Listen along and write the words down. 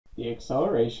The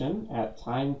acceleration at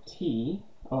time t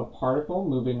of a particle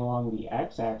moving along the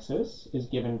x-axis is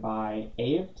given by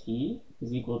a of t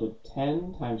is equal to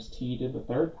 10 times t to the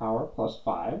third power plus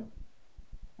 5.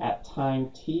 At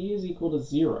time t is equal to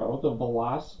 0, the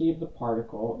velocity of the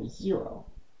particle is 0,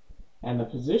 and the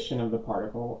position of the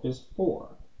particle is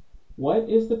 4. What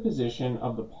is the position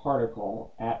of the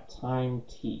particle at time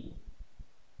t?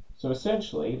 So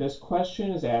essentially, this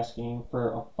question is asking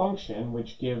for a function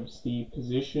which gives the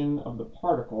position of the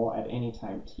particle at any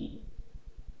time t.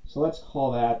 So let's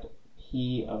call that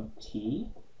p of t.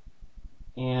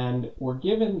 And we're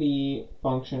given the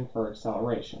function for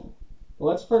acceleration.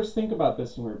 Well, let's first think about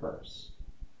this in reverse.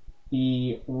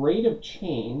 The rate of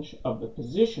change of the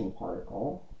position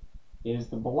particle is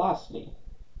the velocity.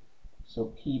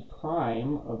 So p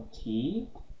prime of t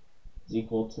is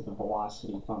equal to the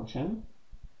velocity function.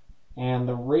 And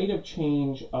the rate of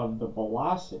change of the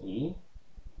velocity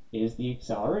is the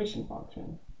acceleration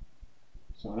function.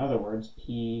 So in other words,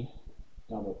 p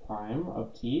double prime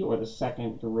of t, or the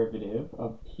second derivative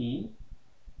of p,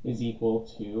 is equal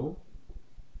to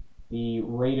the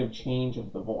rate of change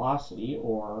of the velocity,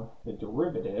 or the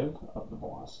derivative of the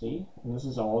velocity, and this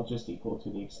is all just equal to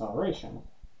the acceleration.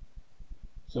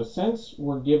 So since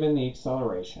we're given the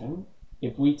acceleration,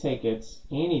 if we take its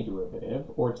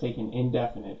antiderivative, or take an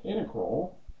indefinite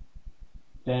integral,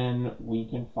 then we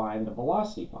can find the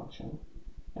velocity function.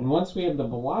 And once we have the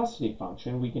velocity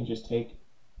function, we can just take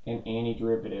an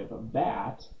antiderivative of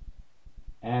that,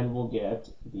 and we'll get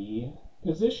the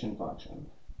position function.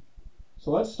 So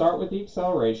let's start with the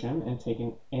acceleration and take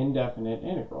an indefinite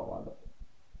integral of it.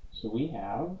 So we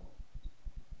have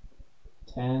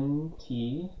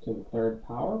 10t to the third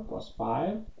power plus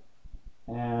 5.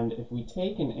 And if we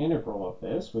take an integral of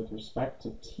this with respect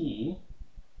to t,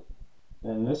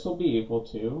 then this will be equal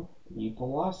to the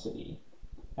velocity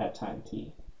at time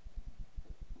t.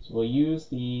 So we'll use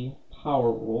the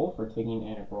power rule for taking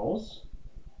integrals,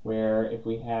 where if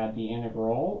we had the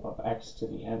integral of x to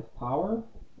the nth power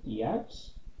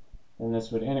dx, then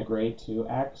this would integrate to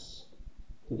x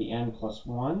to the n plus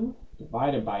 1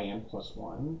 divided by n plus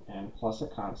 1 and plus a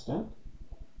constant.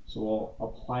 So we'll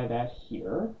apply that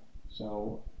here.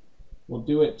 So we'll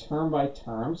do it term by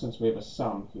term since we have a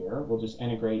sum here. We'll just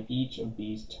integrate each of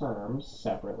these terms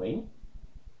separately.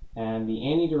 And the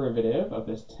antiderivative of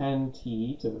this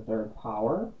 10t to the third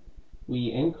power,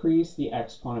 we increase the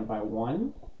exponent by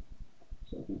 1.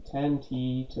 So it'll be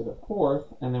 10t to the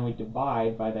fourth, and then we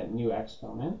divide by that new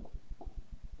exponent,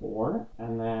 4,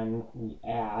 and then we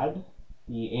add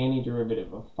the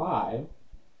antiderivative of 5.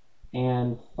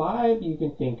 And 5 you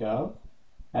can think of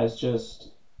as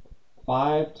just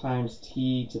 5 times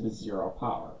t to the 0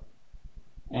 power.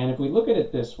 And if we look at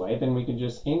it this way, then we can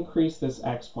just increase this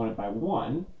exponent by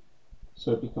 1,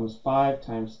 so it becomes 5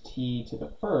 times t to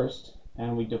the first,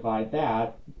 and we divide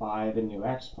that by the new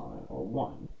exponent, or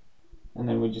 1. And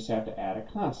then we just have to add a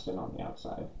constant on the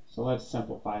outside. So let's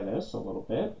simplify this a little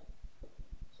bit.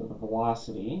 So the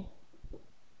velocity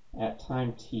at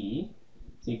time t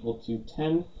is equal to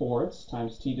 10 fourths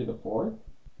times t to the fourth,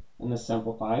 and this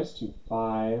simplifies to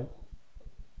 5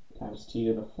 times t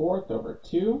to the fourth over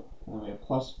 2, and we have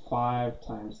plus 5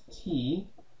 times t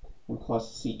and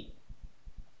plus c.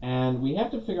 And we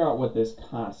have to figure out what this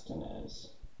constant is.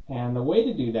 And the way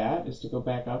to do that is to go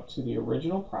back up to the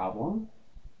original problem,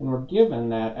 and we're given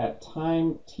that at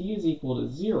time t is equal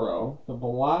to 0, the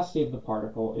velocity of the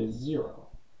particle is 0.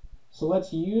 So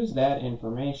let's use that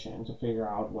information to figure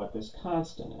out what this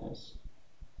constant is.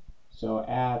 So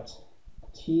at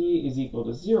t is equal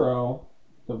to 0,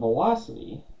 the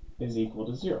velocity is equal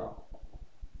to 0.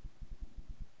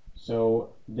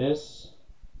 So this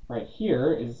right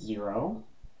here is 0,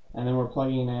 and then we're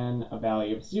plugging in a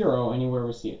value of 0 anywhere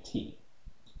we see a t.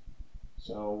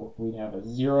 So we have a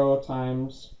 0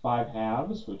 times 5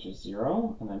 halves, which is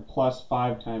 0, and then plus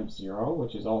 5 times 0,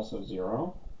 which is also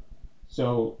 0.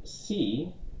 So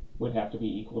c would have to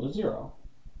be equal to 0.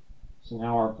 So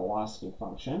now our velocity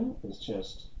function is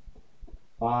just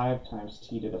 5 times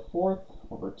t to the fourth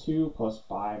over 2 plus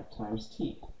 5 times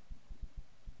t.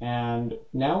 And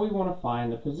now we want to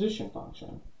find the position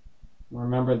function.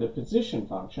 Remember, the position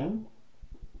function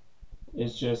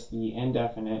is just the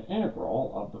indefinite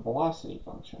integral of the velocity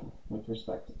function with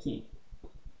respect to t.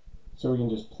 So we can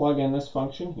just plug in this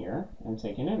function here and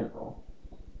take an integral.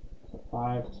 So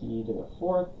 5t to the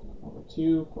fourth over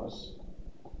 2 plus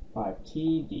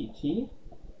 5t dt.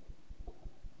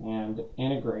 And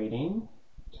integrating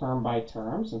term by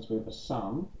term, since we have a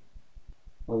sum,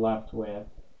 we're left with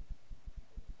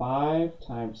 5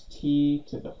 times t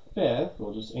to the fifth.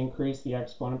 We'll just increase the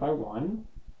exponent by 1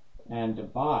 and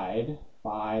divide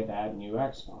by that new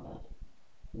exponent.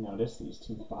 Notice these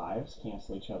two 5's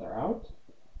cancel each other out.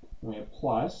 And we have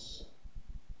plus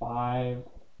 5t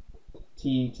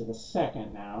to the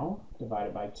second now,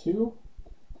 divided by 2,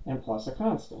 and plus a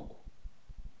constant.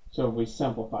 So if we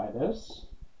simplify this,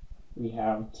 we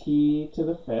have t to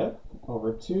the 5th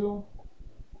over 2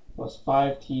 plus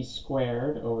 5t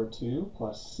squared over 2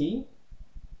 plus c.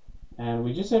 And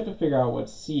we just have to figure out what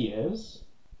c is.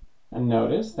 And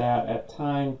notice that at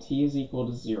time t is equal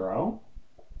to 0,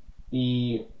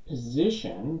 the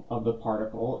position of the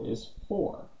particle is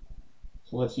 4.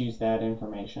 So let's use that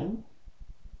information.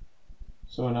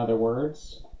 So in other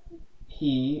words,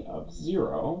 p of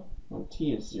 0, when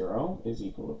t is 0, is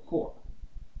equal to 4.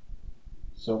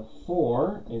 So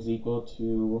 4 is equal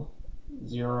to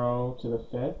 0 to the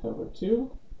 5th over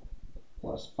 2,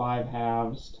 plus 5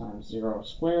 halves times 0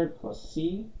 squared plus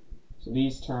c. So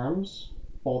these terms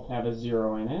both have a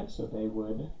 0 in it, so they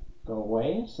would go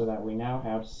away, so that we now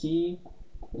have c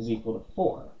is equal to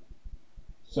 4.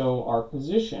 So our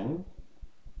position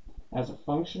as a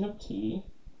function of t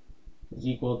is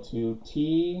equal to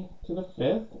t to the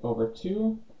 5th over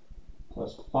 2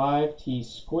 plus 5t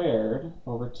squared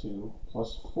over 2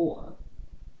 plus 4.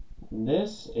 And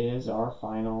this is our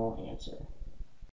final answer.